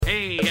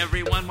Hey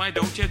everyone, why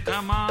don't you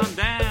come on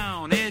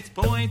down? It's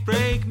Point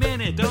Break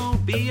Minute,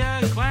 don't be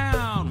a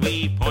clown.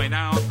 We point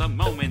out the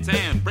moments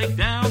and break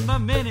down the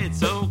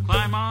minutes, so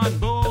climb on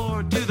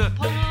board to the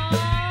Point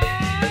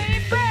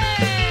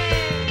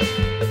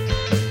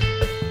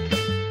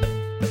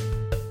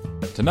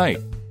Break! Tonight,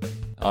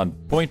 on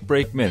Point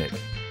Break Minute,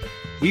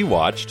 we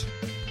watched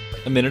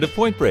a minute of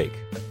Point Break.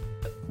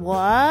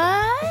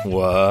 What?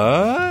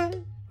 What?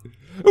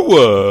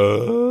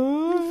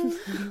 What?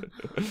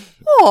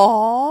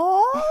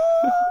 Aww.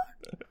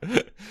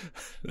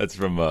 That's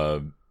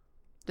from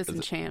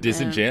Disenchantment.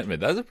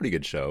 Disenchantment. That was a pretty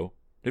good show.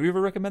 Did we ever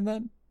recommend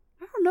that?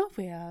 I don't know if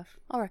we have.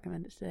 I'll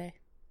recommend it today.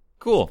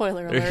 Cool.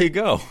 Spoiler There alert. you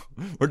go.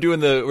 We're doing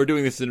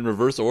this in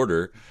reverse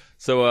order.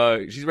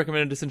 So she's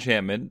recommended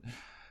Disenchantment.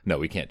 No,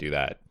 we can't do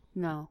that.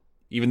 No.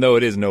 Even though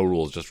it is no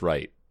rules, just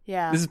right.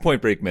 Yeah. This is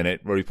Point Break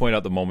Minute, where we point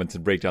out the moments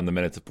and break down the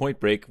minutes of Point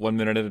Break 1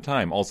 minute at a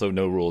time. Also,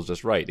 no rules,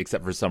 just right,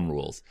 except for some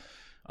rules.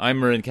 I'm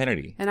Marin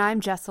Kennedy. And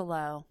I'm Jessa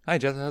Lowe. Hi,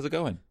 Jess. How's it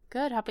going?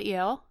 Good. How about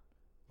you?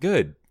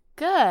 Good.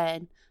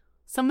 Good.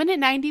 So minute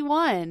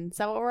 91. Is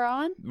that what we're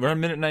on? We're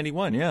on minute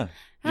 91, yeah.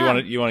 Do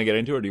Huh. you want to get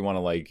into it, or do you want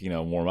to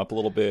warm up a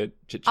little bit,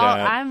 chit Oh,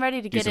 chat? I'm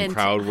ready to do get some into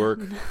crowd work.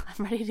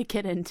 I'm ready to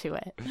get into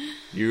it.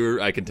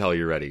 I can tell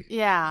you're ready.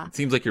 Yeah. It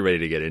seems like you're ready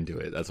to get into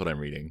it. That's what I'm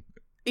reading.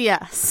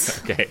 Yes.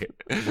 Okay.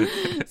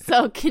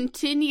 So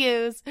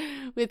continues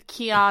with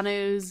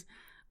Keanu's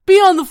 "Be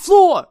on the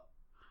floor,"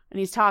 and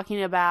he's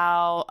talking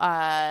about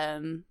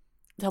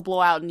he'll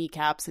blow out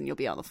kneecaps and you'll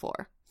be on the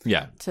floor.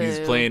 Yeah, he's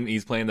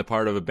playing the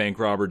part of a bank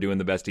robber, doing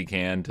the best he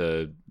can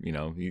to,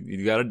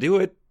 you got to do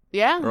it,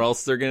 Yeah. or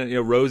else they're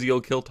gonna, Rosie will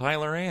kill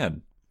Tyler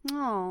Ann.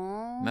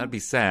 Aww. That'd be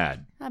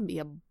sad. That'd be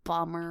a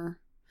bummer.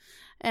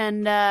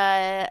 And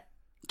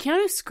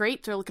Keanu's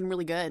scrapes are looking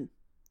really good,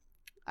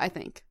 I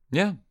think.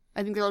 Yeah.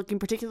 I think they're looking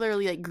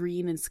particularly like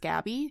green and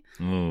scabby.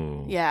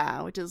 Ooh.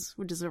 Yeah, which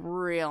is a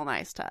real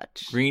nice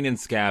touch. Green and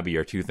scabby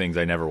are two things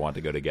I never want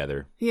to go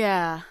together.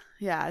 Yeah.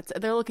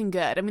 They're looking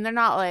good. I mean, they're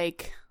not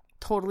like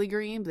totally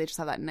green, but they just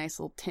have that nice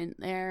little tint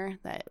there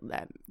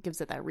that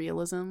gives it that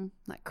realism,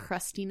 that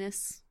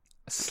crustiness.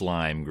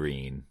 Slime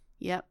green.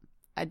 Yep,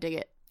 I dig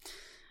it.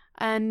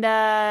 And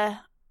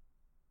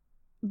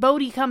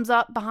Bodhi comes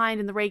up behind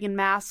in the Reagan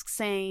mask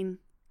saying,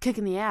 "Kick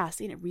in the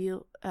ass, ain't it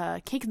real?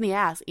 Kick in the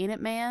ass, ain't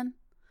it, man?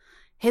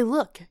 Hey,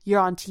 look,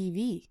 you're on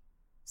TV.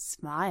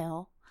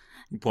 Smile."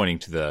 Pointing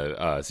to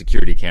the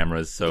security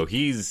cameras. So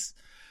Keanu's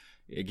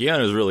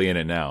really in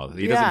it now.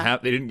 He doesn't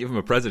have. They didn't give him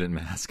a president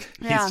mask.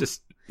 Yeah.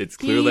 It's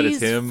clear that it's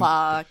He's him.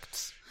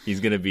 fucked.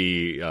 He's gonna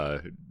be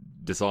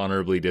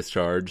dishonorably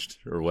discharged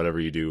or whatever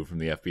you do from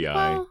the FBI.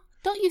 Well,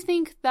 don't you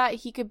think that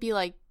he could be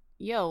like,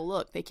 "Yo,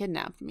 look, they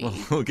kidnapped me." Well,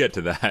 we'll get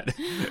to that.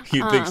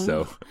 You'd think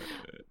so.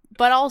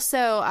 But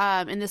also,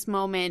 in this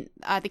moment,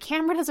 the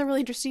camera does a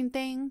really interesting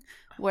thing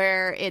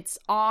where it's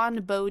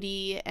on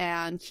Bodhi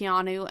and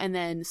Keanu and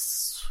then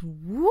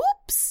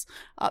swoops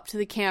up to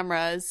the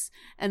cameras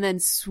and then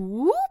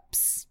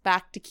swoops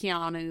back to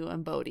Keanu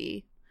and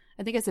Bodhi.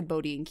 I think I said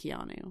Bodhi and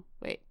Keanu.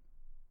 Wait.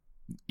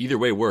 Either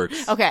way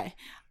works. Okay.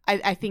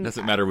 I think... It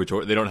doesn't matter which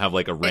order. They don't have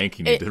like a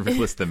ranking to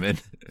list them in.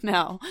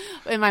 No.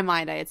 In my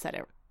mind, I had said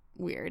it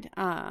weird.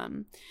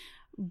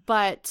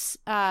 But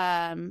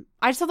I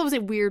just thought that was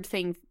a weird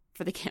thing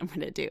for the camera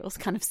to do. It was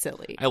kind of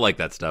silly. I like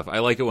that stuff. I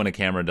like it when a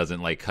camera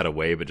doesn't like cut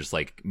away, but just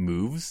like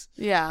moves.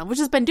 Yeah, which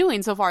has been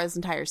doing so far this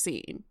entire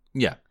scene.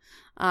 Yeah.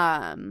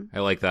 I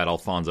like that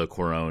Alfonso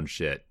Cuarón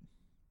shit.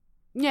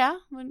 Yeah.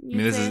 I mean,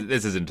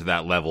 this isn't to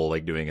that level,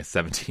 like doing a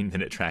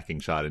 17-minute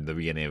tracking shot in the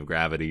beginning of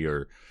Gravity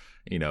or,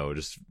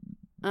 just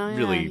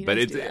really. But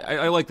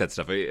I like that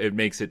stuff. It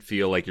makes it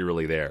feel like you're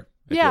really there.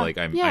 I feel like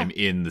I'm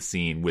in the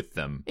scene with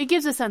them. It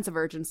gives a sense of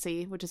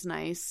urgency, which is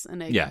nice. And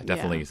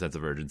definitely a sense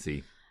of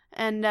urgency.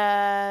 And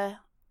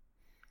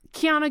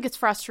Keanu gets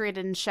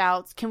frustrated and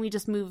shouts, "Can we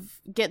just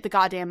get the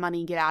goddamn money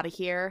and get out of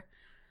here?"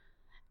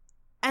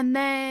 And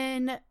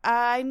then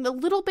I'm a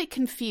little bit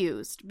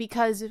confused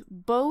because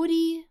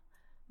Bodhi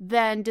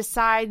then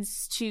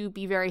decides to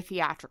be very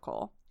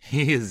theatrical.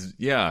 He is,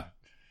 yeah.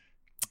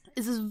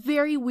 This is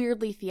very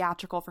weirdly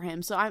theatrical for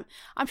him. So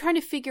I'm trying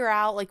to figure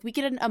out, like, we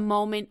get a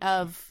moment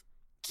of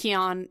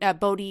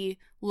Bodhi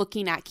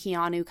looking at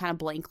Keanu kind of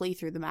blankly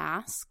through the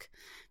mask,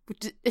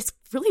 which is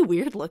really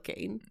weird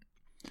looking.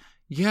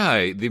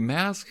 Yeah, the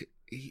mask,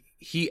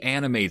 he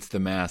animates the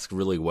mask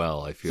really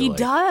well, I feel like.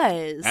 He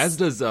does. As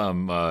does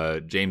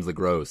James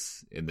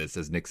LaGrosse in this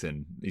as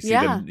Nixon. You see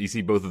them, you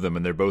see both of them,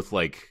 and they're both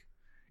like,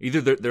 either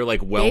they're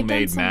like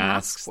well-made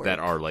masks that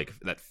are like,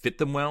 that fit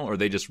them well, or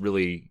they just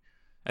really...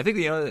 I think,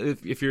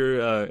 if you're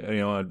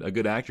a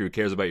good actor who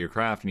cares about your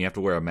craft and you have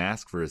to wear a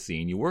mask for a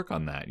scene, you work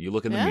on that. You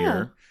look in the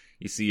mirror,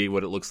 you see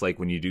what it looks like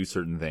when you do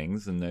certain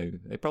things, and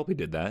they probably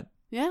did that.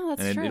 Yeah,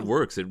 that's true. And it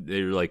works.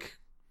 They're like,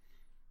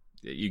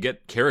 you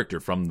get character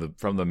from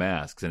the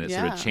masks, and it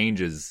sort of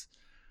changes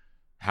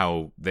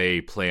how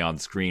they play on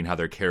screen, how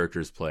their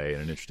characters play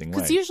in an interesting way.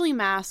 Because usually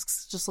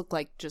masks just look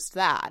like just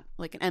that,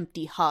 like an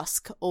empty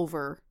husk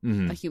over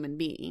a human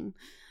being.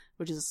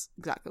 which is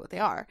exactly what they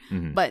are.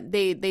 Mm-hmm. But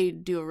they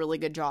do a really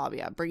good job,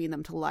 bringing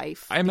them to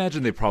life. I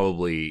imagine they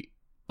probably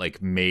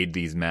like made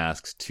these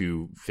masks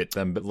to fit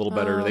them a little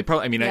better. They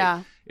probably, I mean,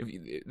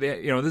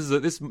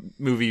 this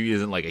movie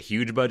isn't like a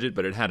huge budget,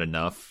 but it had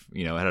enough,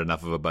 it had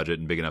enough of a budget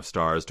and big enough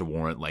stars to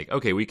warrant like,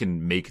 okay, we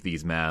can make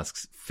these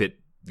masks fit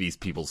these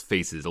people's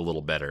faces a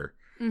little better.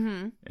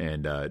 Mm-hmm.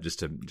 And just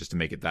to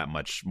make it that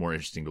much more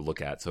interesting to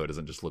look at, so it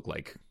doesn't just look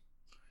like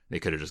they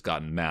could have just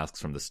gotten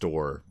masks from the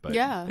store. But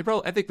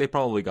I think they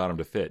probably got them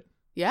to fit.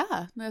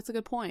 Yeah, that's a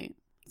good point.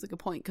 It's a good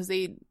point because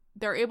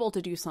they're able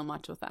to do so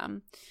much with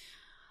them.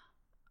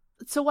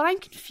 So what I'm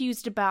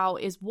confused about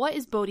is what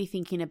is Bodhi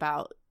thinking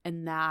about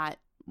in that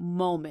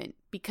moment?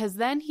 Because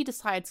then he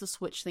decides to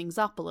switch things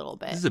up a little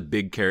bit. This is a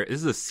big character.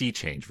 This is a sea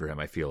change for him,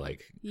 I feel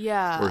like.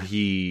 Yeah. Where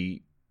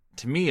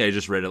to me, I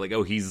just read it like,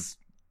 oh, he's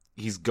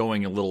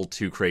going a little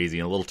too crazy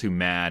and a little too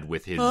mad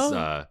with his.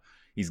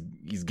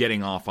 He's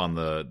getting off on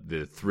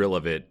the thrill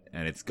of it,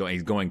 and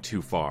he's going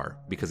too far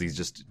because he's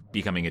just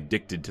becoming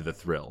addicted to the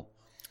thrill.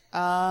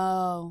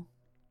 Oh,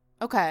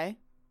 okay.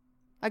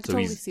 I can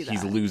totally see that.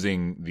 He's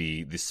losing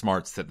the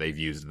smarts that they've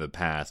used in the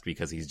past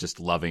because he's just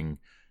loving.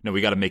 No, we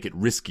got to make it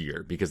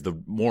riskier because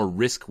the more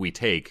risk we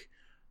take,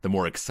 the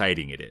more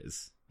exciting it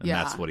is, and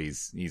that's what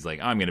he's like.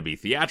 I'm going to be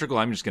theatrical.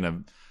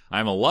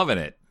 I'm loving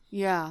it.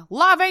 Yeah,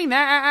 loving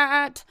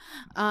that.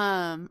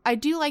 I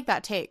do like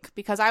that take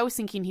because I was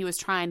thinking he was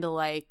trying to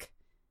like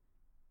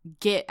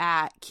get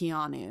at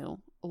Keanu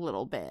a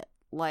little bit,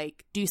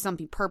 like do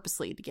something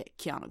purposely to get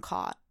Keanu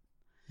caught.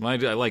 Well,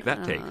 I like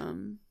that take.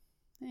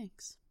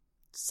 Thanks.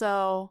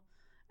 So,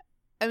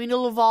 I mean,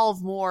 it'll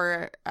evolve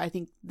more. I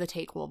think the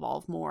take will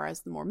evolve more as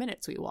the more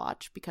minutes we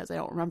watch because I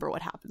don't remember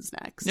what happens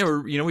next.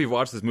 Yeah, we've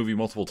watched this movie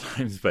multiple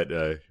times, but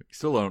we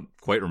still don't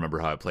quite remember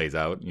how it plays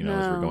out, as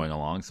we're going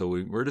along. So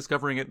we're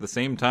discovering it the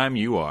same time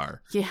you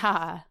are.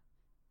 Yeah.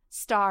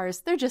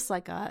 Stars, they're just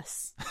like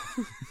us.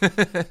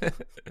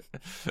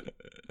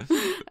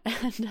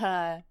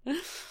 And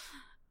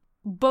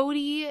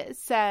Bodhi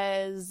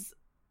says,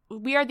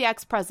 "We are the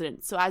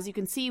ex-president, so as you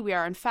can see, we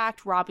are in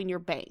fact robbing your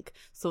bank.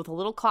 So with a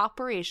little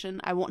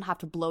cooperation, I won't have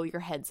to blow your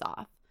heads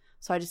off.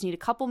 So I just need a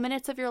couple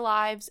minutes of your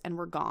lives, and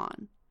we're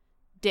gone.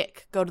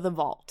 Dick, go to the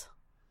vault."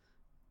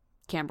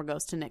 Camera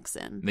goes to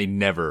Nixon. They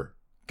never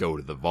go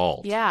to the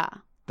vault. Yeah.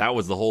 That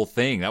was the whole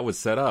thing. That was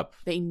set up.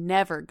 They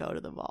never go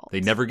to the vault.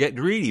 They never get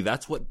greedy.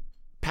 That's what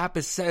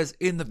Pappas says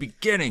in the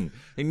beginning.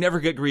 They never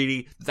get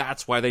greedy.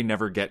 That's why they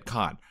never get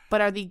caught. But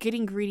are they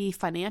getting greedy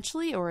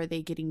financially, or are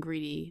they getting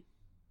greedy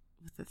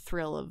with the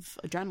thrill of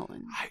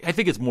adrenaline? I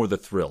think it's more the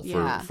thrill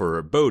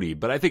for Bodhi,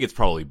 but I think it's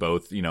probably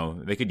both.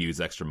 They could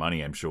use extra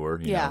money, I'm sure.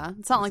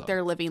 It's not like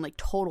they're living like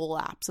total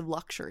laps of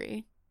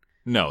luxury.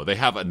 No, they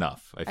have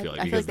enough, I feel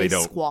like, because they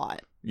don't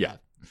squat. Yeah.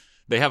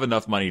 They have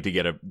enough money to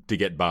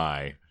get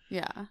by.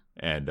 Yeah.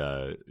 And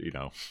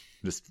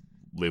just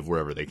live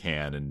wherever they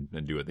can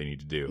and do what they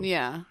need to do.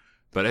 Yeah.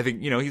 But I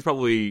think, he's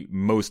probably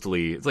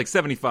mostly, it's like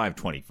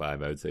 75-25, I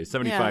would say.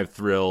 75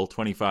 thrill,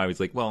 25 he's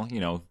like, well,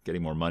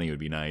 getting more money would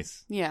be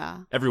nice. Yeah.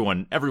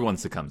 Everyone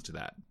succumbs to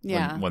that.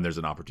 Yeah. When there's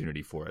an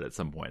opportunity for it at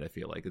some point, I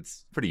feel like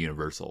it's pretty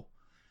universal.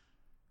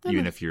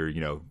 Even if you're,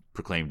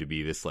 proclaimed to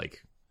be this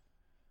like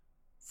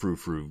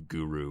frou-frou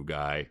guru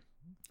guy.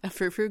 A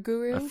frou-frou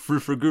guru? A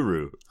frou-frou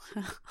guru.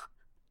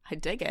 I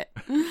dig it.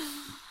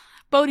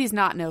 Bodhi's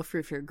not no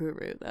frou-frou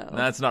guru, though.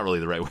 That's not really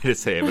the right way to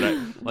say it,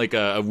 but like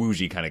a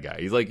Wuji kind of guy.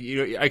 He's like,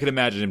 I could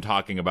imagine him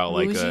talking about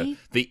like the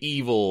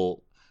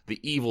evils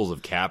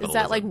of capitalism.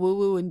 Is that like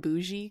woo-woo and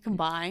bougie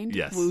combined?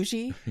 Yes.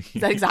 Wuji? Is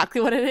that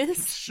exactly what it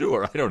is?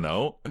 Sure, I don't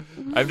know.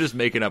 I'm just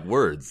making up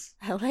words.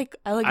 I like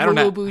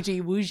woo-woo,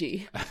 bougie,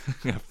 wougie.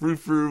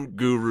 Frou-frou,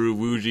 guru,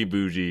 wouji,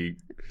 bougie.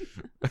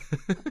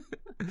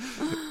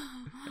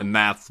 And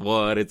that's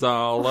what it's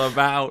all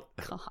about.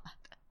 God.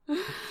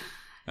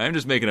 I'm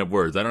just making up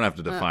words. I don't have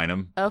to define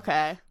them.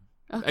 Okay.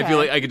 I feel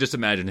like I could just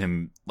imagine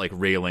him like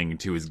railing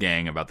to his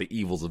gang about the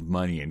evils of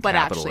money and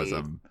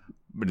capitalism.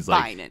 But it's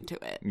buying into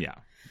it. Yeah.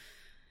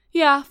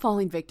 Yeah,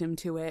 falling victim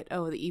to it.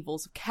 Oh, the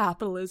evils of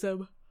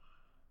capitalism.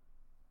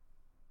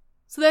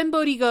 So then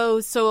Bodhi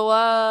goes,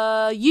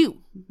 so,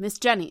 you, Miss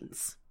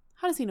Jennings.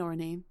 How does he know her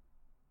name?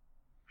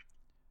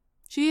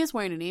 She is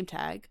wearing a name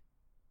tag.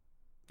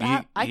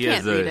 I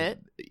can't read it.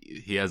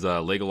 He has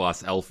a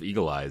Legolas elf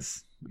eagle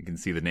eyes. You can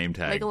see the name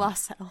tag.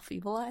 Legolas elf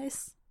eagle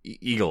eyes?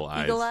 Eagle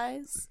eyes. Eagle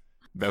eyes?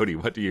 Bodhi,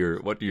 what do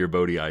your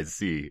Bodhi eyes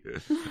see?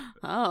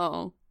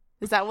 Oh.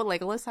 Is that what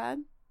Legolas had?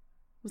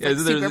 Was like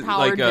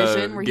super-powered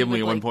vision? Where Gimli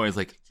at one point is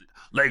like,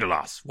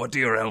 Legolas, what do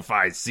your elf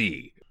eyes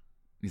see?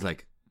 He's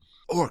like,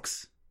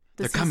 orcs.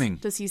 They're coming.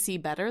 Does he see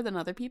better than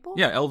other people?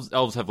 Yeah,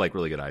 elves have like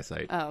really good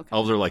eyesight. Oh, okay.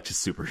 Elves are like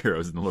just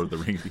superheroes in the Lord of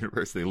the Rings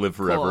universe. They live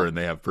forever and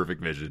they have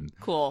perfect vision.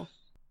 Cool.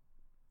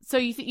 So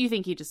you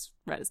think he just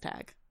read his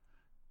tag?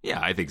 Yeah,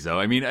 I think so.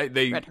 I mean,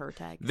 they read her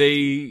tag.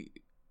 The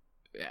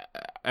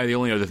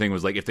only other thing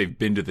was like if they've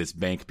been to this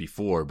bank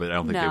before, but I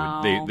don't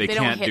think they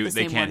can't hit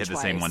the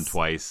same one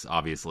twice,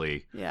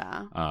 obviously.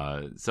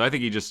 Yeah. So I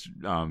think he's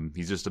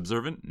just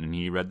observant and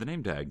he read the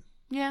name tag.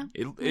 Yeah.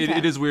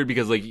 It is weird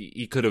because like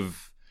he could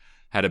have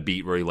had a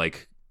beat where he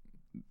like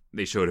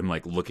they showed him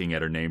like looking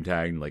at her name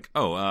tag and like,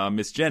 oh,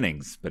 Miss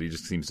Jennings, but he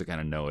just seems to kind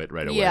of know it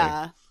right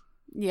away.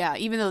 Yeah,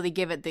 even though they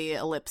give it the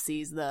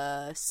ellipses,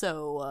 but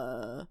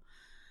still,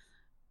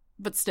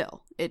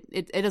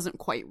 it doesn't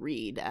quite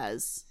read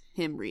as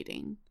him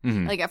reading.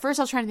 Mm-hmm. Like at first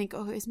I was trying to think,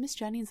 is Miss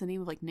Jennings the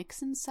name of like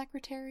Nixon's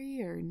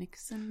secretary or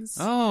Nixon's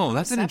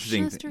that's an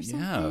interesting thing.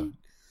 Yeah.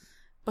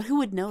 But who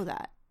would know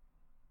that?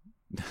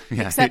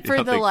 Except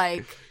for the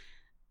like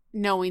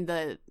knowing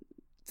the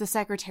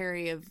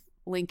secretary of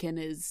Lincoln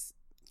is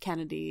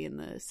Kennedy and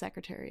the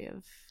secretary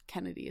of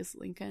Kennedy is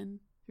Lincoln.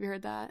 Have you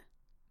heard that?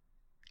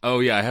 Oh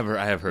yeah, I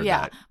have heard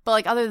that. But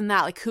like other than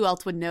that, like who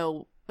else would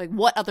know? Like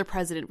what other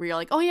president where you're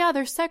like, oh yeah,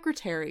 their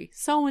secretary,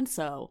 so and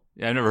so.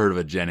 Yeah, I've never heard of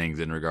a Jennings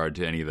in regard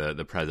to any of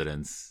the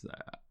presidents.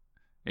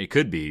 It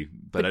could be,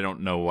 but I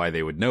don't know why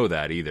they would know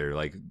that either.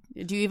 Like,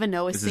 do you even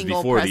know a this single? This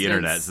is before the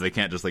internet, so they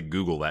can't just like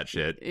Google that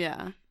shit.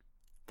 Yeah.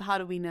 How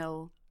do we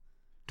know?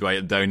 Do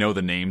I know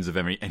the names of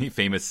any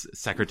famous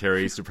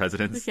secretaries to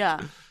presidents?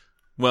 Yeah.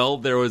 Well,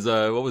 there was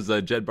what was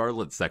Jed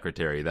Bartlett's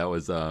secretary? That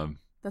was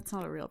That's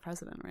not a real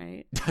president,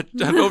 right?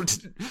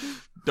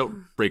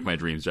 Don't break my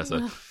dreams,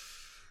 Jessa.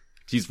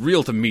 He's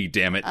real to me,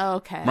 damn it.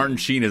 Okay. Martin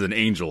Sheen is an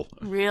angel.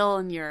 Real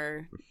in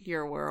your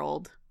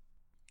world.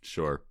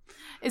 Sure.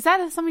 Is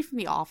that somebody from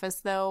The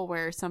Office, though,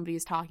 where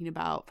somebody's talking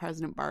about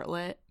President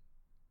Bartlett?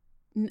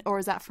 Or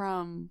is that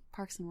from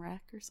Parks and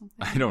Rec or something?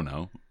 I don't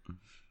know.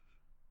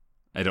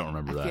 I don't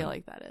remember that. I feel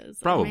like that is.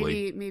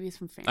 Probably. Maybe it's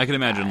from Family I can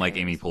imagine Guy like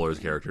Amy Poehler's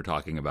character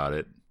talking about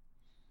it.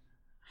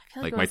 I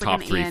feel like my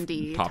top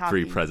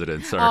three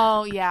presidents are.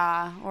 Oh,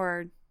 yeah.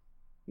 Or,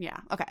 yeah.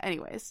 Okay,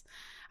 anyways.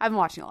 I've been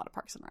watching a lot of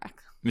Parks and Rec.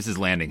 Mrs.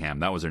 Landingham,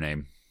 that was her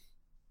name.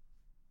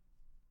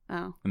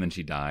 Oh. And then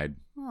she died.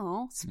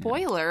 Oh,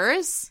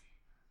 spoilers.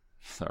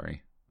 Yeah.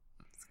 Sorry.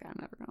 I'm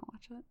never going to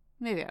watch it.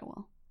 Maybe I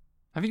will.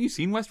 Haven't you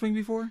seen West Wing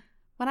before?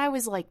 When I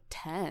was like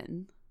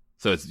 10.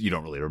 So you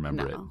don't really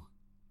remember it?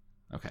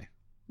 Okay.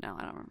 No,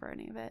 I don't remember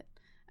any of it.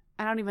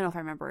 I don't even know if I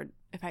remember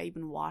if I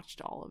even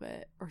watched all of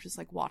it or just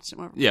like watched it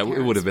whenever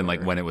it would have been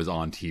like when it was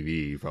on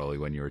TV, probably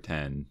when you were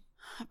 10.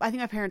 I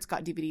think my parents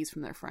got DVDs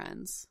from their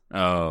friends.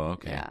 Oh,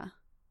 okay. Yeah.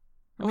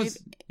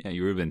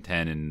 You would have been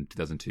 10 in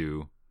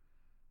 2002.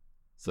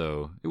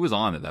 So it was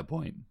on at that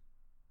point.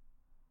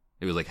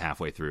 It was like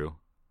halfway through.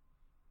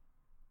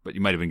 But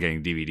you might have been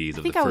getting DVDs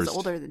of the first... I think I was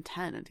older than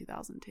 10 in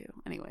 2002.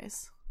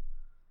 Anyways.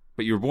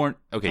 But you were born...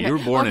 Okay, you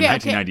were born in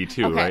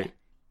 1992, right?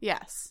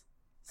 Yes.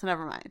 So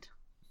never mind.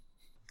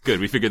 Good,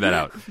 we figured that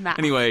out.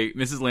 Anyway,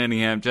 Mrs.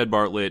 Landingham, Jed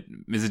Bartlett,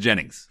 Mrs.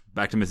 Jennings.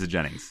 Back to Mrs.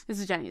 Jennings.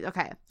 Mrs. Jennings,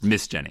 okay.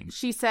 Miss Jennings.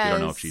 She says... We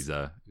don't know if she's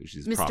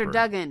Mr. proper.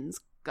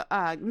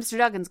 Mr.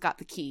 Duggan's got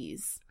the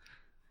keys.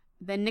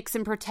 Then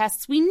Nixon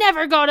protests, we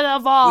never go to the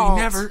vault!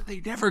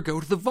 They never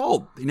go to the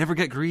vault. They never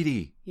get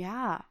greedy.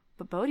 Yeah,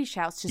 but Bodhi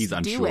shouts, He's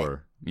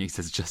unsure. He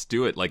says, just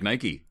do it, like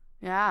Nike.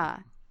 Yeah.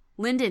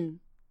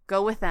 Lyndon,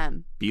 go with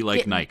them. Be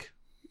like Nike.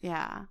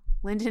 Yeah.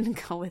 Lyndon,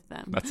 go with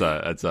them. That's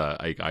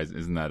Ike.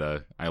 Isn't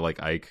that I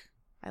like Ike?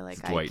 I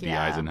like Dwight Ike, D.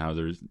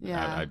 Eisenhower's.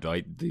 Yeah.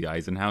 Dwight D.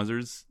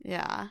 Eisenhower's.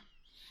 Yeah.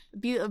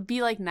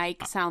 Be like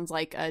Nike sounds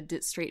like a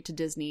straight to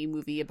Disney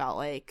movie about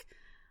like,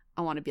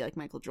 I want to be like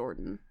Michael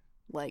Jordan.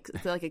 Like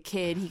a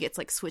kid, he gets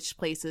like switched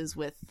places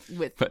with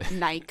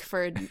Nike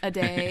for a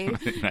day,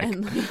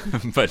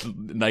 but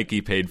Nike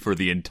paid for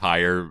the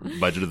entire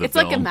budget of the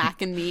film. It's like a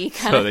Mac and Me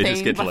kind of thing,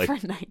 just get but to,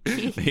 for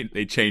Nike.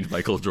 They changed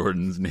Michael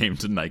Jordan's name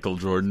to Michael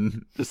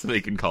Jordan just so they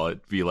can call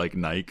it Be Like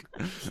Nike.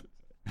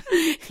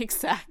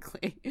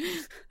 Exactly.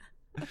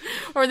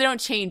 Or they don't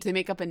change; they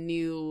make up a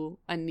new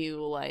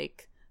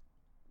like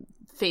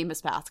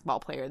famous basketball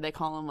player. They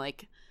call him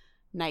like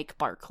Nike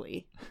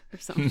Barkley or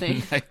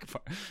something.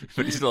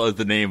 But he still has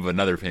the name of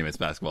another famous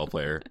basketball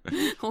player,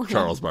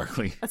 Charles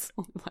Barkley. That's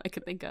what I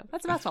could think of.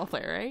 That's a basketball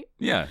player, right?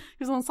 Yeah.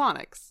 He was on the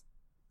Sonics.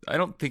 I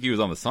don't think he was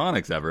on the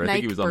Sonics ever. I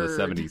think he was on the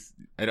 70s.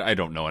 I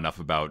don't know enough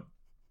about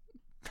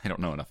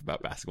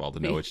basketball to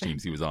know which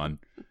teams he was on.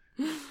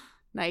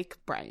 Nike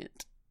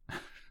Bryant.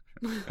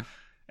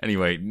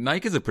 Anyway,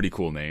 Nike is a pretty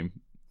cool name.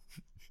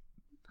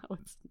 No,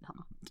 it's not.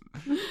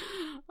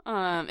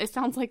 It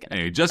sounds like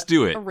just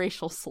do it. A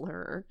racial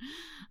slur.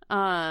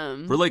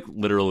 We're like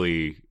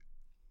literally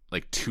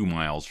like 2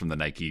 miles from the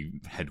Nike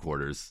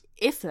headquarters.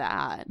 If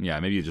that. Yeah,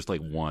 maybe just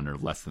like 1 or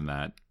less than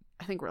that.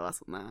 I think we're less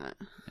than that.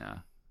 Yeah.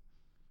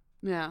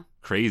 Yeah.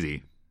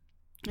 Crazy.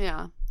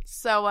 Yeah.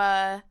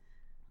 So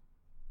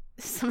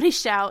somebody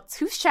shouts,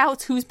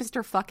 who's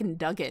Mr. fucking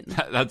Duggan?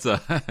 That's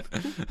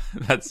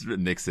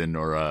Nixon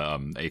or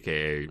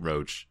AKA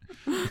Roach.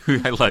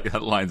 I like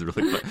that line's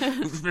really fun.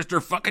 Who's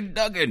Mr. fucking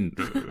Duggan?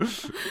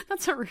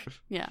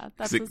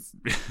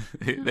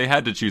 They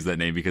had to choose that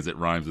name because it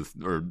rhymes with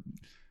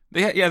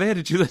they had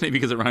to choose that name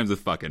because it rhymes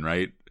with fucking,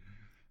 right?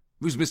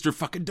 Who's Mr.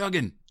 fucking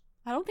Duggan?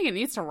 I don't think it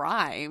needs to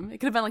rhyme. It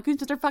could have been like, who's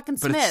Mr. fucking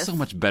Smith? But it's so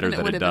much better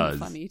that it does.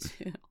 Been funny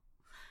too.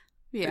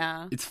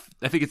 Yeah.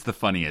 I think it's the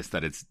funniest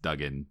that it's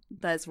Duggan.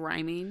 That's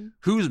rhyming.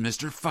 Who's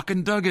Mr.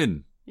 fucking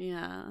Duggan?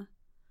 Yeah.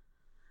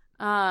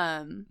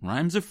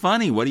 Rhymes are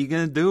funny. What are you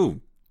gonna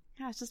do?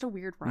 Yeah, it's just a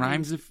weird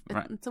rhyme.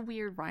 It's a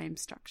weird rhyme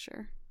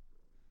structure.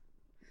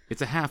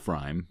 It's a half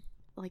rhyme.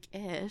 Like,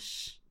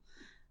 ish.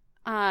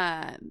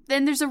 Then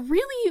there's a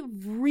really,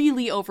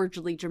 really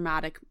overly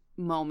dramatic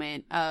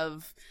moment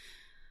of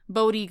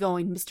Bodhi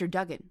going, Mr.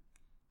 Duggan,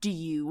 do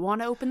you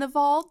want to open the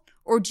vault?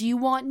 Or do you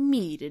want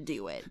me to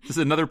do it? This is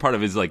another part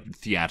of his, like,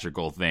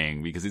 theatrical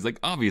thing, because he's like,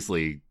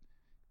 obviously,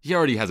 he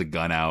already has a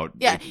gun out.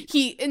 Yeah,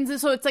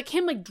 so it's like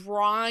him, like,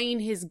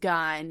 drawing his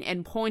gun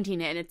and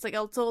pointing it, and it's like,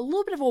 it's a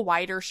little bit of a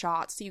wider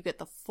shot, so you get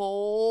the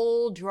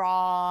full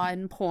draw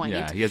and point.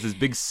 Yeah, he has this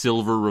big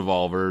silver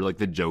revolver, like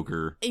the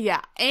Joker.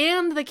 Yeah,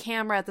 and the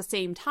camera at the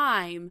same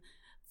time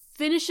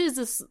finishes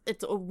this,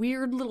 it's a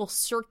weird little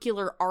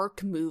circular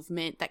arc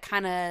movement that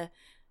kind of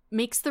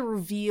makes the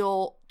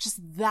reveal just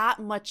that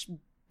much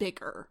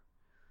bigger.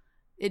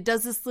 It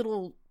does this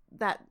little,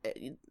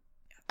 I'm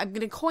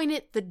going to coin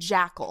it the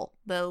jackal,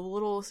 the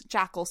little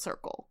jackal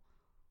circle.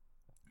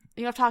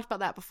 You know, I've talked about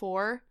that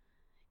before.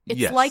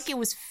 It's like it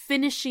was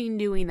finishing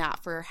doing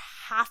that for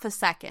half a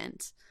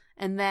second,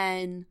 and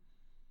then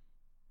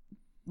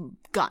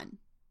gun.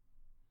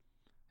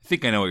 I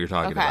think I know what you're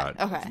talking about.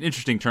 Okay. It's an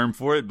interesting term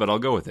for it, but I'll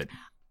go with it.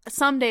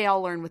 Someday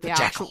I'll learn what the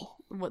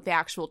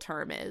actual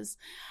term is.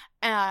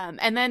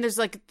 And then there's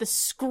like the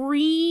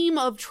scream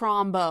of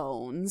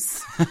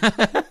trombones.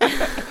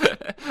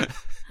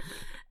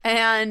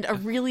 And a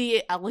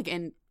really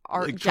elegant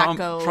Art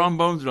Deco.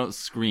 Trombones don't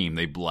scream,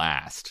 they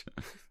blast.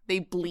 They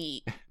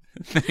bleat.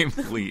 They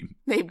bleat.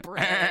 They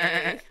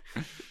bray.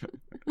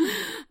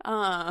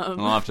 I'll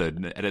have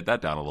to edit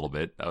that down a little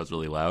bit. That was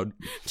really loud.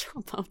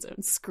 Trombones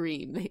don't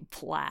scream, they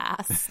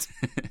blast.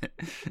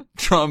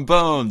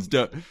 Trombones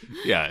don't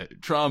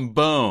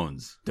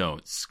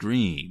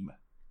scream.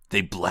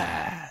 They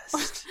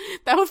blast.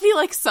 That would be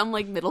like some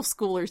like middle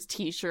schooler's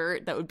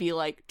t-shirt that would be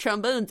like,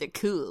 trombones are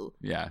cool.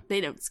 Yeah. They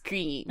don't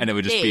scream. And it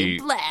would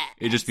just blast.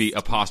 It'd just be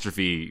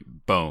apostrophe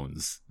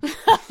bones.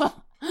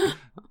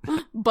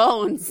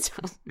 Bones.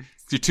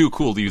 You're too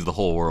cool to use the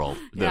whole world.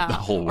 The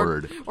whole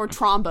word. Or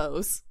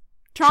trombos.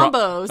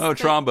 Trombos.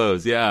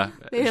 Trombos, yeah.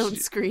 They don't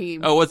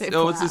scream.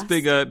 What's this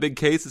big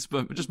case? It's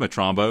just my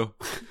trombo.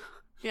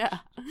 Yeah,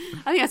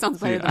 I think that sounds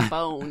better than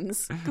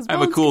bones.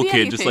 I'm a cool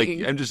kid, just like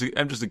I'm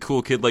just a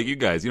cool kid like you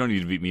guys. You don't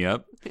need to beat me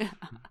up. Yeah,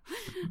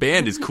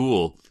 band is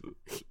cool.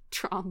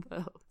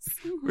 Trombos.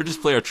 Or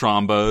just play our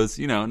trombos.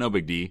 You know, no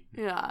big D.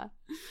 Yeah.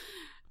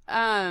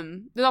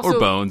 There's also, or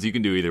bones. You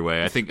can do either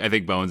way. I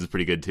think bones is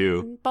pretty good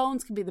too.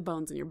 Bones can be the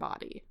bones in your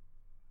body.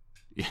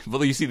 Yeah,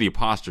 well, you see the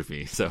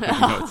apostrophe, so you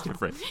know it's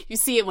different. You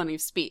see it when you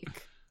speak.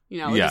 You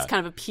know, it just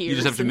kind of appears. You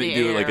just have to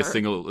do air. like a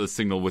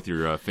signal with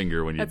your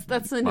finger when you're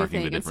That's the new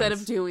thing. Instead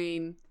of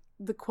doing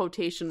the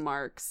quotation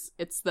marks,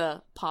 it's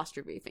the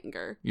apostrophe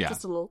finger. Yeah.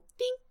 Just a little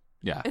ding.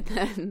 Yeah.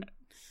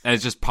 And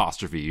it's just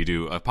apostrophe. You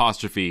do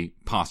apostrophe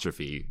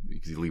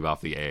because you leave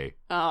off the A.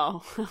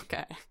 Oh,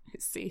 okay. I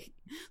see.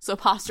 So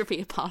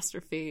apostrophe,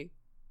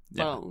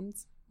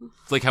 bones.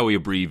 It's like how we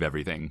abbreviate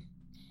everything.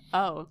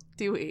 Oh,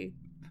 do we?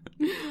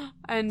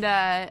 And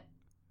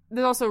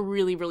there's also a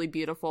really, really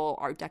beautiful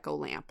Art Deco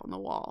lamp on the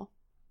wall.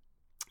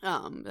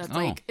 That's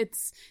like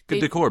it's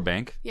good decor,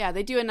 Bank. Yeah,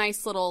 they do a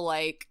nice little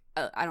like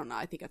I don't know.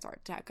 I think it's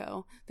Art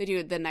Deco. They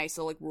do the nice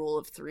little like rule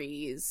of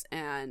threes,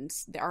 and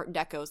the Art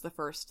Deco is the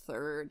first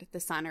third. The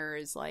center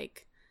is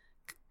like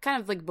kind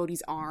of like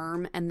Bodhi's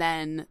arm, and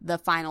then the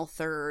final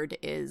third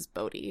is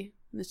Bodhi.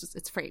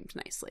 It's framed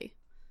nicely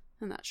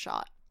in that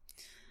shot.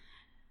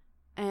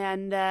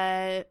 And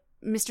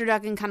Mr.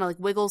 Duggan kind of like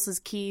wiggles his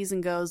keys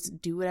and goes,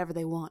 "Do whatever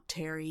they want,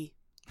 Terry."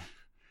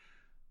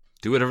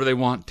 Do whatever they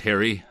want,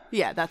 Terry.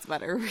 Yeah, that's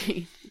better.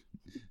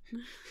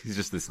 He's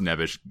just this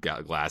nebbish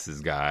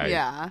glasses guy.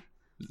 Yeah.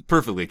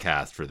 Perfectly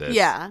cast for this.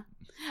 Yeah.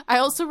 I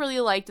also really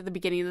liked at the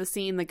beginning of the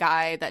scene, the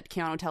guy that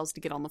Keanu tells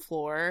to get on the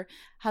floor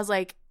has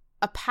like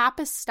a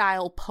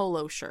Pappas-style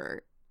polo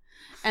shirt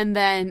and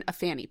then a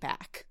fanny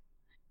pack.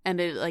 And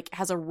it like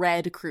has a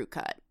red crew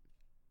cut.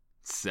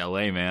 It's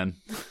LA, man.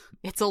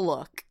 It's a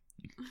look.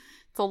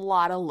 It's a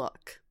lot of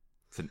look.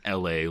 It's an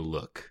LA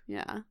look.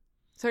 Yeah.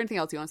 Is there anything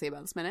else you want to say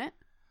about this minute?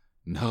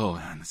 No,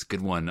 that's a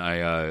good one.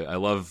 I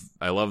love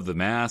the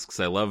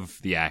masks. I love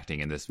the acting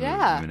in this movie.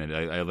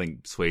 Yeah. I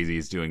think Swayze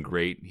is doing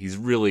great. He's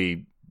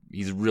really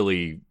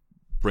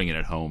bringing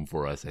it home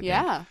for us, I think.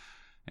 Yeah.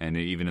 And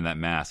even in that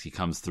mask, he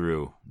comes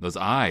through. The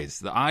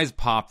eyes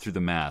pop through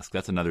the mask.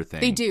 That's another thing.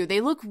 They do. They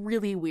look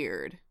really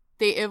weird.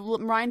 It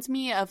reminds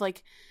me of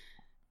like,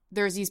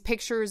 there's these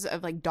pictures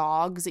of like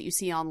dogs that you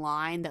see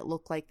online that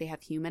look like they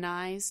have human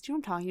eyes. Do you know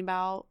what I'm talking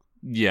about?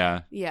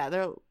 Yeah. Yeah,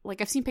 they're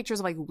like, I've seen pictures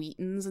of like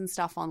Wheatons and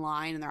stuff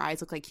online, and their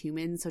eyes look like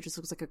humans, so it just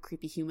looks like a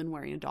creepy human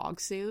wearing a dog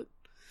suit.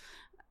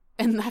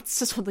 And that's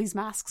just what these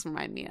masks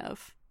remind me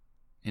of.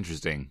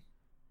 Interesting.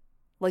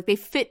 Like they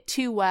fit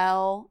too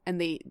well,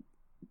 and they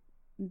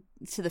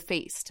to the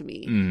face to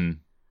me. Mm.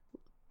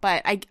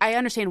 But I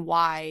understand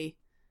why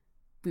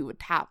we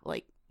would have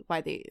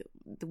why they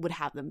would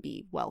have them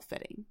be well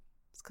fitting.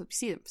 It's because we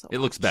see them so. It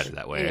looks better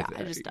that way. Yeah,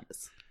 it just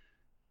does.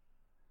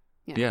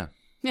 Yeah.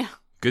 Yeah.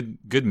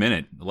 Good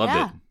minute. I loved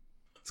it.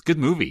 It's a good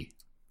movie.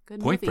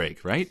 Point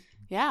Break, right?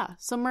 Yeah.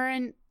 So,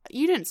 Murren,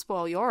 you didn't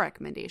spoil your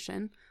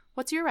recommendation.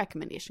 What's your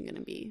recommendation going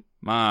to be?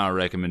 My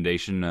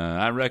recommendation,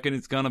 I reckon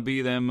it's going to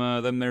be them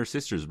their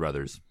Sisters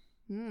Brothers.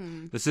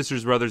 The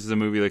Sisters Brothers is a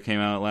movie that came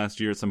out last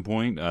year at some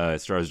point. It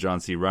stars John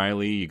C.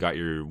 Reilly. You got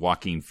your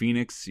Joaquin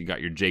Phoenix. You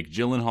got your Jake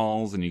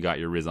Gyllenhaals. And you got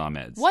your Riz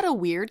Ahmeds. What a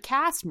weird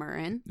cast,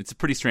 Murren. It's a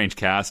pretty strange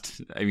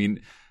cast. I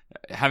mean,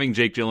 having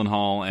Jake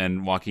Gyllenhaal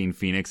and Joaquin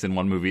Phoenix in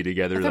one movie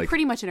together. They're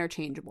pretty much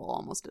interchangeable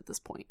almost at this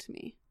point to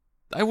me.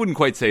 I wouldn't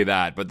quite say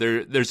that, but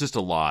there's just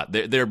a lot.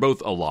 They're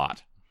both a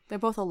lot. They're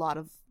both a lot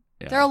of...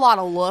 Yeah. They're a lot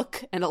of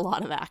look and a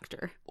lot of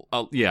actor.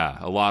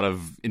 A lot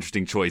of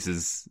interesting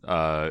choices.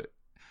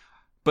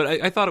 But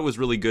I thought it was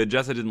really good.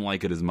 Jess, I didn't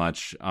like it as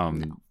much.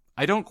 No.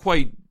 I don't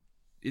quite...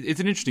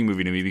 It's an interesting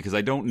movie to me because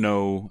I don't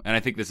know, and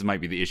I think this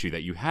might be the issue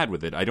that you had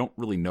with it, I don't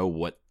really know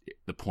what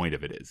the point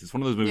of it is. It's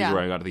one of those movies where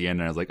I got to the end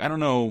and I was like, I don't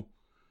know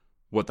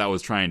what that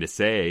was trying to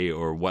say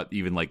or what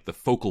even like the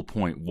focal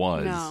point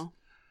was. No.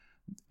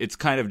 It's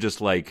kind of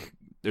just like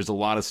there's a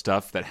lot of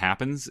stuff that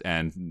happens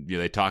and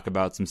they talk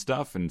about some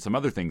stuff and some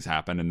other things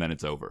happen and then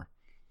it's over.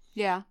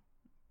 Yeah.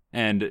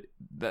 And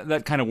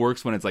that kind of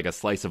works when it's like a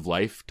slice of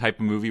life type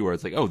of movie where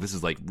it's like, oh, this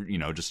is like,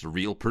 just a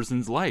real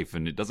person's life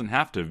and it doesn't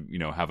have to,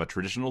 have a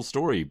traditional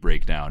story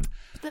breakdown.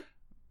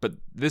 But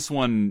this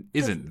one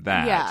isn't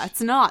that. Yeah,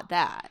 it's not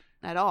that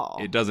at all.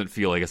 It doesn't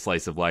feel like a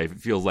slice of life.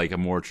 It feels like a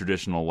more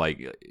traditional,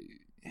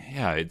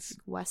 it's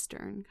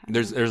Western.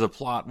 There's a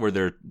plot where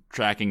they're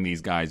tracking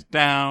these guys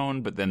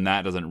down, but then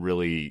that doesn't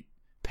really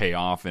pay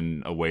off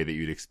in a way that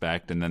you'd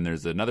expect. And then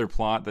there's another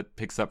plot that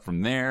picks up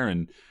from there,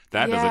 and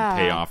that doesn't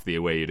pay off the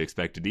way you'd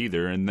expect it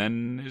either. And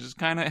then it just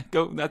kind of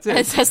that's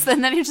it.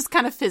 And then it just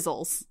kind of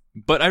fizzles.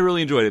 But I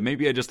really enjoyed it.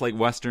 Maybe I just like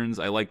Westerns.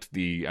 I like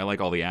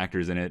all the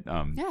actors in it.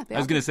 I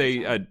was going to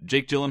say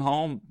Jake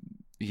Gyllenhaal.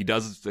 He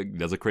does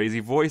a crazy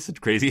voice, a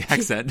crazy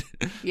accent,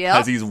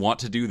 as he's wont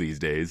to do these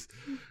days.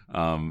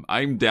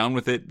 I'm down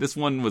with it. This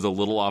one was a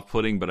little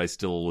off-putting, but I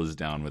still was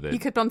down with it. You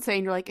kept on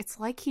saying, you're like, it's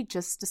like he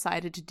just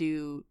decided to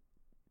do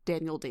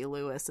Daniel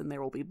Day-Lewis and There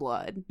Will Be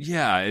Blood.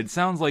 Yeah, it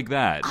sounds like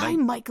that.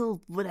 I'm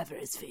Michael whatever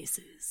his face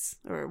is.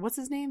 Or what's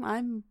his name?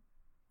 I'm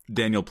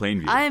Daniel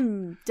Plainview.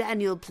 I'm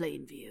Daniel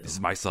Plainview. This is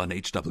my son,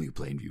 H.W.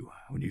 Plainview.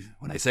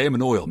 When I say I'm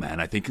an oil man,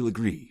 I think you'll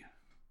agree.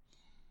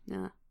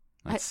 Yeah.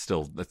 I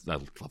love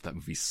that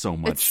movie so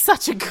much. It's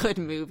such a good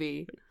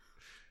movie.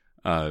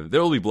 There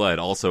Will Be Blood,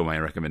 also my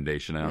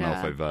recommendation. I don't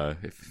know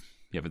if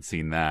you haven't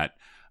seen that.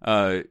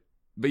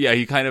 But yeah,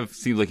 he kind of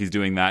seems like he's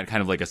doing that,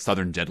 kind of like a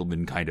Southern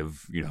gentleman kind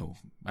of,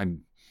 what's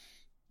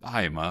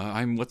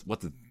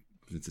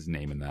his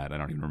name in that? I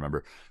don't even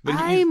remember. But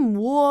I'm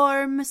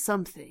Warm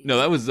something. No,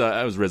 that was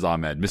Riz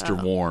Ahmed,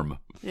 Mr. Warm.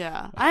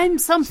 Yeah, I'm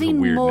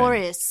something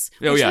Morris.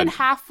 Oh yeah,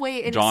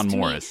 halfway. John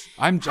Morris.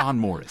 I'm John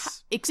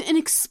Morris.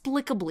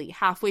 Inexplicably,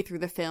 halfway through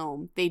the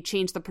film, they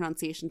changed the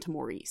pronunciation to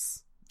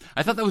Maurice.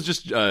 I thought that was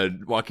just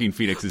Joaquin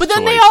Phoenix's But then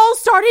choice. They all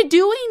started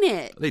doing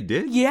it. They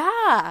did?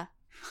 Yeah.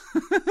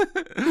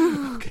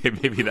 Okay,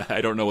 maybe that.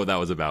 I don't know what that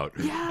was about.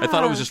 Yeah. I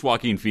thought it was just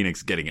Joaquin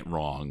Phoenix getting it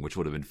wrong, which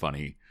would have been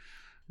funny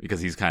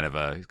because he's kind of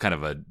a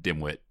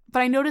dimwit.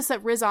 But I noticed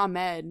that Riz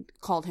Ahmed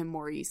called him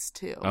Maurice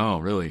too. Oh,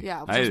 really?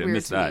 Yeah, which is weird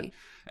missed to that. me.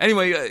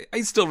 Anyway,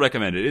 I still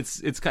recommend it.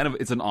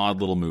 It's an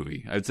odd little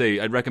movie. I'd say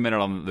I'd recommend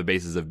it on the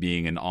basis of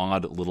being an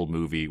odd little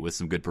movie with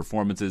some good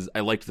performances. I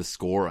liked the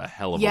score a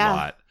hell of a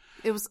lot.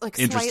 It was like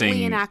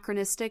slightly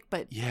anachronistic,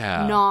 but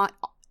not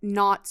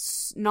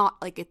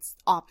like it's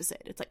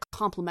opposite. It's like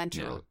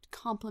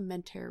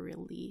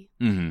complementarily.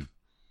 Mm-hmm.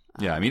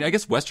 Yeah, I mean, I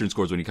guess Western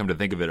scores, when you come to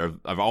think of it,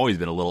 have always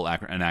been a little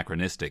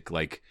anachronistic.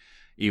 Like,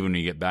 even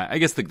when you get back, I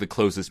guess the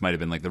closest might have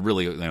been like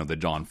the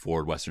John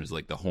Ford Westerns,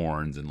 like the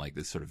horns and like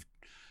this sort of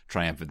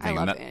triumphant thing.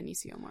 I love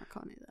Anicio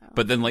Morricone though.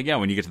 But then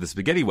when you get to the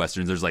spaghetti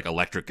Westerns, there's like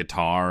electric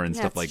guitar and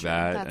stuff like true.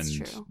 that. That's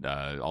and true.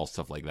 All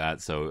stuff like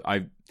that. So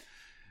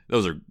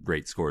those are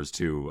great scores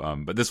too.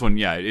 But this one,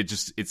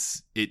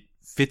 it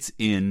fits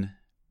in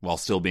while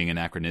still being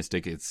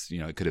anachronistic. It's,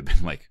 it could have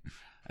been like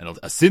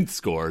a synth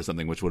score or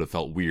something, which would have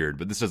felt weird,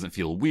 but this doesn't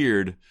feel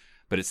weird,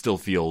 but it still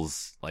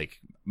feels like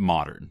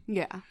modern.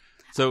 Yeah.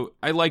 So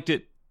I liked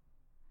it.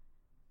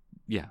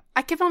 Yeah.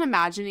 I kept on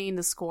imagining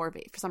the score of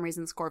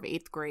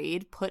Eighth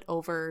Grade put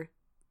over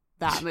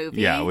that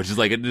movie. Yeah, which is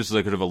like just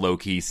like kind of a low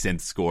key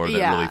synth score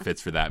that really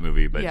fits for that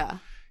movie, but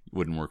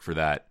wouldn't work for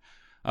that.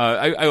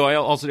 I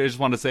also just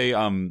want to say,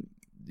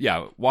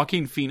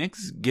 Joaquin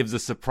Phoenix gives a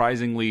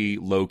surprisingly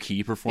low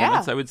key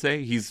performance. I would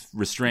say he's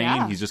restrained.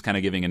 Yeah. He's just kind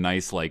of giving a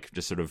nice,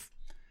 just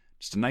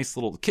a nice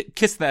little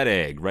kiss that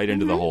egg right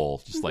into the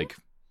hole. Just like,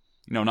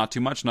 not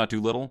too much, not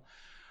too little.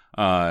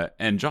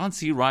 And John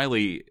C.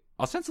 Reilly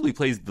ostensibly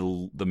plays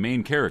the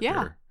main character.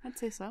 Yeah, I'd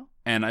say so.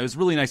 And it was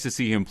really nice to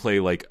see him play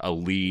like a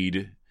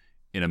lead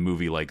in a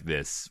movie like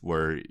this,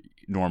 where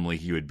normally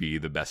he would be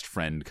the best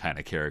friend kind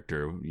of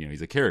character.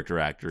 He's a character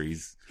actor.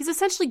 He's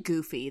essentially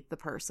Goofy, the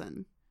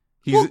person.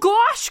 Well,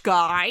 gosh,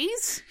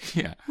 guys.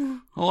 Yeah.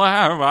 Well,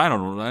 I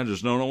don't know. I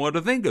just don't know what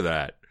to think of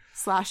that.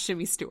 /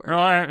 Jimmy Stewart.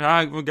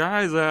 Well,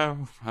 guys, I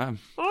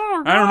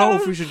don't know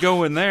if we should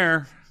go in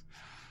there.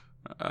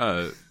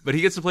 But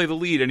he gets to play the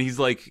lead, and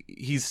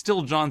he's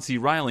still John C.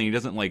 Reilly. He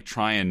doesn't like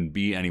try and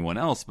be anyone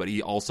else, but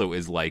he also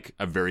is like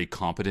a very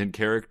competent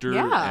character,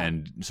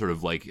 and sort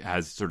of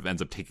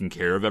ends up taking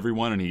care of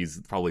everyone. And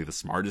he's probably the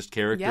smartest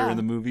character in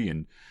the movie,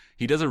 and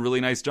he does a really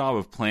nice job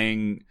of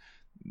playing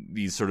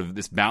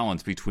this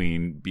balance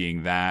between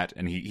being that,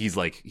 and he's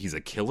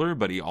a killer,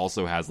 but he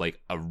also has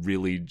like a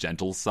really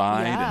gentle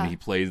side, and he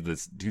plays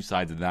this two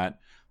sides of that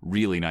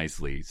really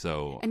nicely.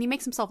 So, and he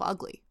makes himself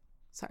ugly.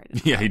 Sorry.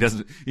 Yeah, he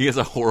doesn't. He has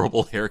a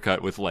horrible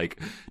haircut with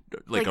like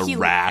a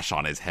rash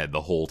on his head the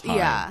whole time.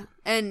 Yeah,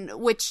 and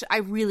which I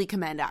really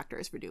commend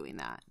actors for doing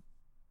that.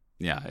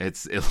 Yeah,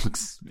 it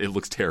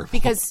looks terrible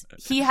because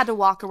he had to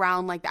walk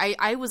around like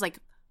I was like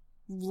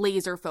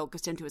laser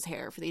focused into his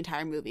hair for the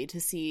entire movie to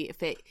see if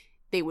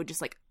they would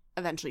just like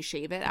eventually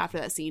shave it after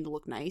that scene to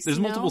look nice. There's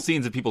multiple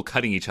scenes of people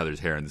cutting each other's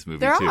hair in this movie.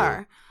 There too.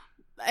 are,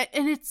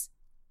 and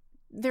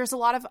there's a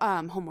lot of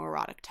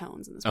homoerotic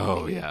tones in this movie.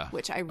 Oh yeah,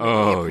 which I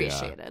really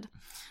appreciated.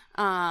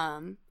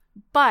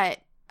 But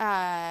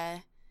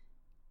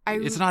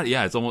it's not.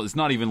 Yeah, it's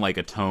not even like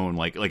a tone.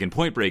 Like in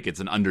Point Break, it's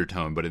an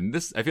undertone. But in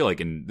this, I feel like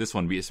in this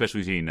one,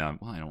 especially between. Well,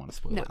 I don't want to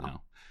spoil it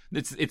now.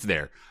 It's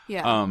there.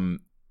 Yeah.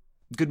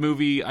 Good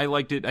movie. I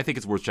liked it. I think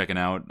it's worth checking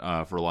out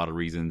for a lot of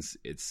reasons.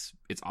 It's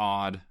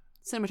odd.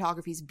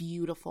 Cinematography's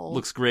beautiful.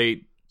 Looks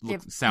great.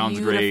 Sounds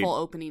beautiful great. Beautiful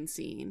opening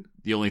scene.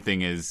 The only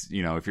thing is,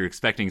 if you're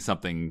expecting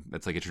something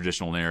that's like a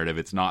traditional narrative,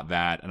 it's not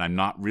that, and I'm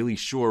not really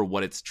sure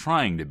what it's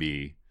trying to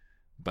be,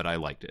 but I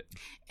liked it.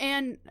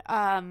 And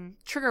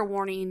trigger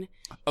warning,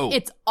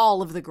 it's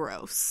all of the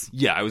gross.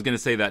 Yeah, I was going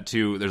to say that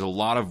too. There's a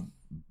lot of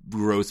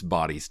gross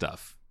body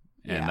stuff,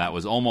 and that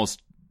was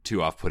almost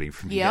too off-putting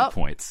for me at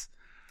points.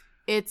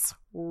 It's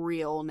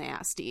real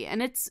nasty,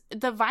 and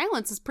the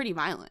violence is pretty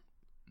violent.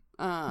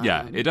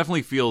 Yeah, it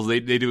definitely feels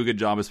they do a good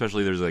job,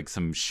 especially there's like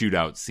some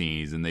shootout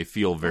scenes and they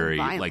feel very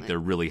like they're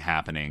really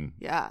happening.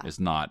 Yeah. It's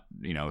not,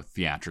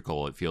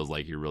 theatrical. It feels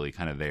like you're really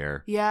kind of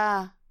there.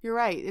 Yeah, you're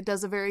right. It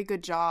does a very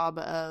good job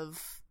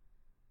of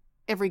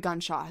every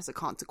gunshot has a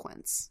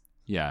consequence.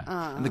 Yeah.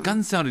 And the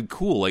guns sounded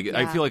cool. Like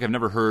I feel like I've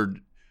never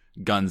heard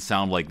guns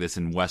sound like this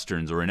in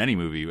Westerns or in any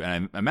movie.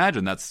 And I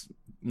imagine that's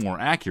more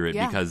accurate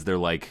because they're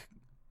like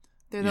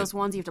they're those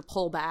ones you have to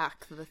pull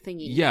back the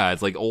thingy. Yeah,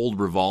 it's like old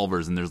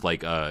revolvers, and there's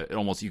like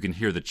almost you can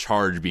hear the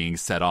charge being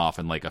set off,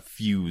 and like a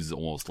fuse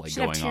almost like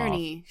going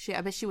Tierney. off.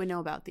 I bet she would know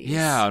about these.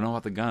 Yeah, I know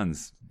about the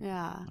guns.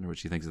 Yeah, I wonder what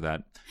she thinks of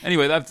that.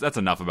 Anyway, that's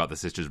enough about the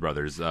Sisters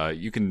Brothers.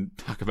 You can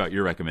talk about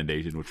your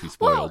recommendation, which we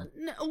spoiled.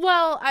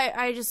 Well,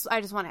 I just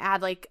want to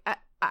add, like,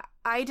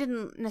 I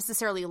didn't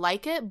necessarily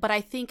like it, but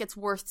I think it's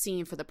worth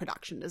seeing for the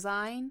production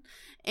design,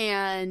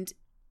 and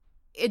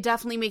it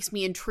definitely makes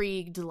me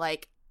intrigued.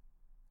 Like,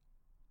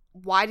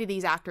 why did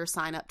these actors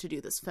sign up to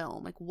do this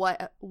film? Like,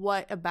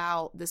 what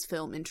about this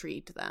film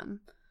intrigued them?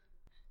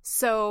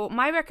 So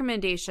my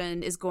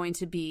recommendation is going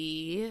to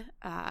be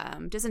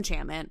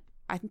Disenchantment.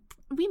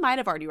 We might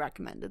have already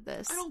recommended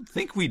this. I don't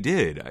think we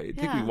did. I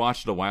think we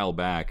watched it a while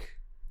back.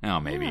 Oh,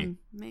 maybe.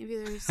 Maybe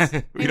there's...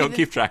 we don't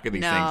keep track of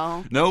these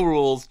things. No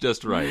rules,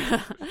 just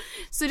right.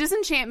 So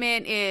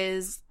Disenchantment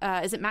is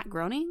it Matt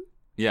Groening?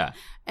 Yeah.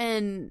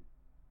 And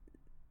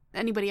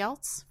anybody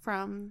else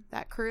from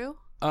that crew?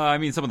 I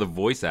mean, some of the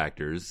voice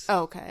actors.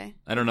 Oh, okay.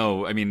 I don't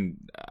know. I mean,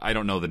 I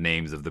don't know the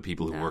names of the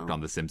people who worked on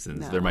The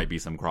Simpsons. There might be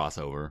some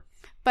crossover.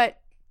 But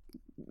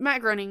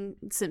Matt Groening,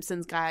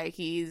 Simpsons guy,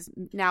 he's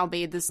now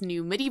made this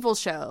new medieval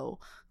show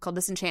called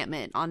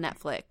Disenchantment on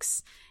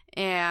Netflix.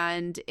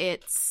 And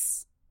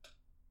it's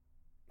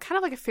kind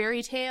of like a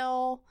fairy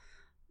tale,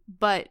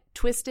 but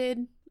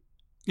twisted.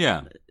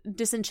 Yeah.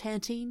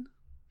 Disenchanting.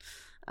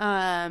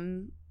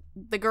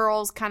 The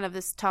girl's kind of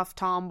this tough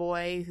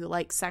tomboy who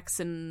likes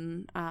sex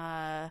and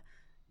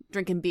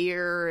drinking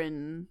beer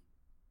and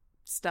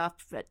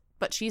stuff,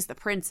 but she's the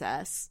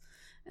princess.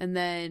 And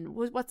then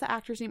what's the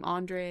actor's name?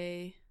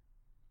 Andre.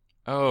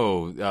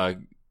 Oh,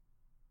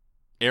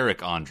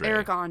 Eric Andre.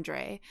 Eric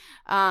Andre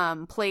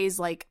plays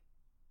like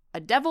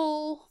a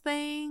devil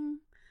thing.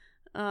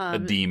 A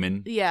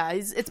demon. Yeah,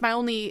 it's my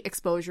only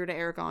exposure to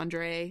Eric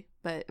Andre,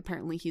 but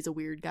apparently he's a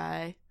weird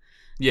guy.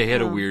 Yeah, he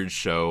had a weird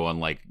show on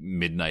like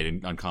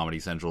midnight on Comedy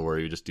Central where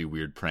he would just do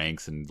weird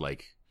pranks and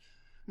like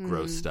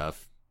gross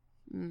stuff.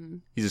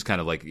 He's just kind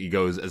of like, he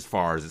goes as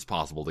far as it's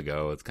possible to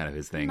go. It's kind of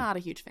his thing. I'm not a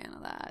huge fan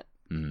of that.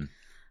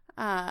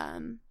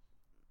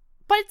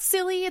 But it's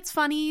silly. It's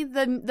funny.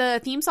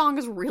 The theme song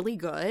is really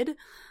good. It's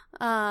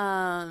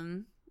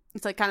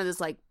like kind of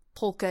this like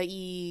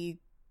polka-y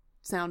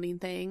sounding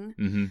thing.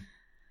 Mm-hmm.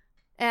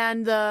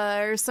 And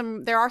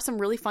there are some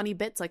really funny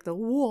bits like the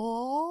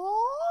whoa.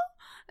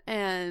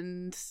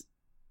 And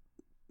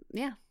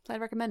yeah, so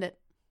I'd recommend it.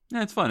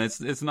 Yeah, it's fun.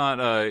 It's not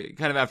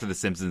kind of after The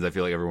Simpsons. I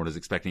feel like everyone was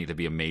expecting it to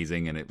be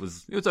amazing, and it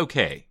was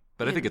okay.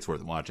 But I think it's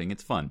worth watching.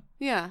 It's fun.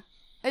 Yeah,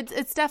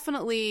 it's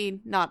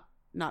definitely not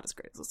not as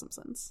great as The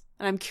Simpsons.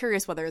 And I'm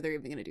curious whether they're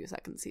even going to do a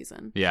second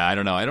season. Yeah, I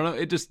don't know.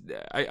 It just,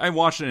 I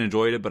watched it and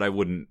enjoyed it, but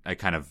I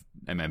kind of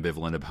am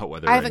ambivalent about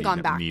whether I haven't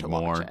gone back need to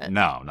more. watch it.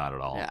 No, not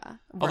at all. Yeah.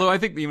 Although I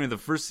think even the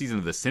first season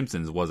of The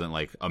Simpsons wasn't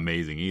like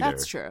amazing either.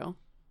 That's true.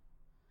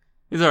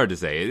 It's hard to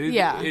say.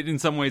 In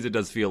some ways, it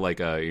does feel like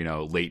a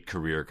late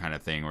career kind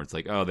of thing where it's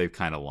like, oh, they've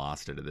kind of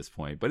lost it at this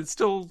point, but it's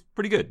still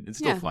pretty good. It's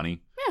still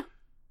funny. Yeah,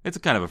 it's a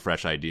kind of a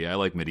fresh idea. I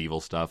like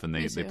medieval stuff, and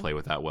they play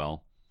with that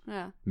well.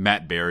 Yeah,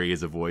 Matt Berry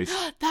is a voice.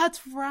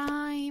 That's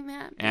right,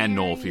 Matt Berry. And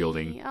Noel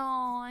Fielding.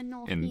 Oh, and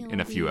Noel Fielding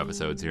in a few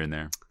episodes here and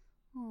there.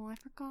 Oh, I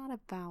forgot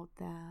about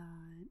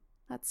that.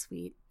 That's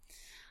sweet.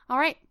 All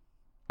right.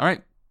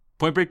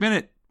 Point Break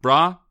Minute,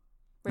 brah.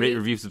 Rate,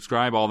 review,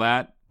 subscribe, all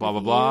that. Blah,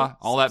 blah, blah.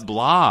 All that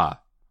blah.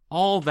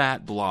 All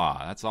that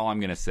blah. That's all I'm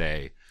going to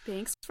say.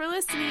 Thanks for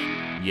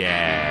listening.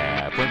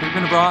 Yeah. Point Break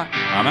Minute, brah.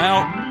 I'm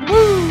out.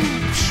 Woo!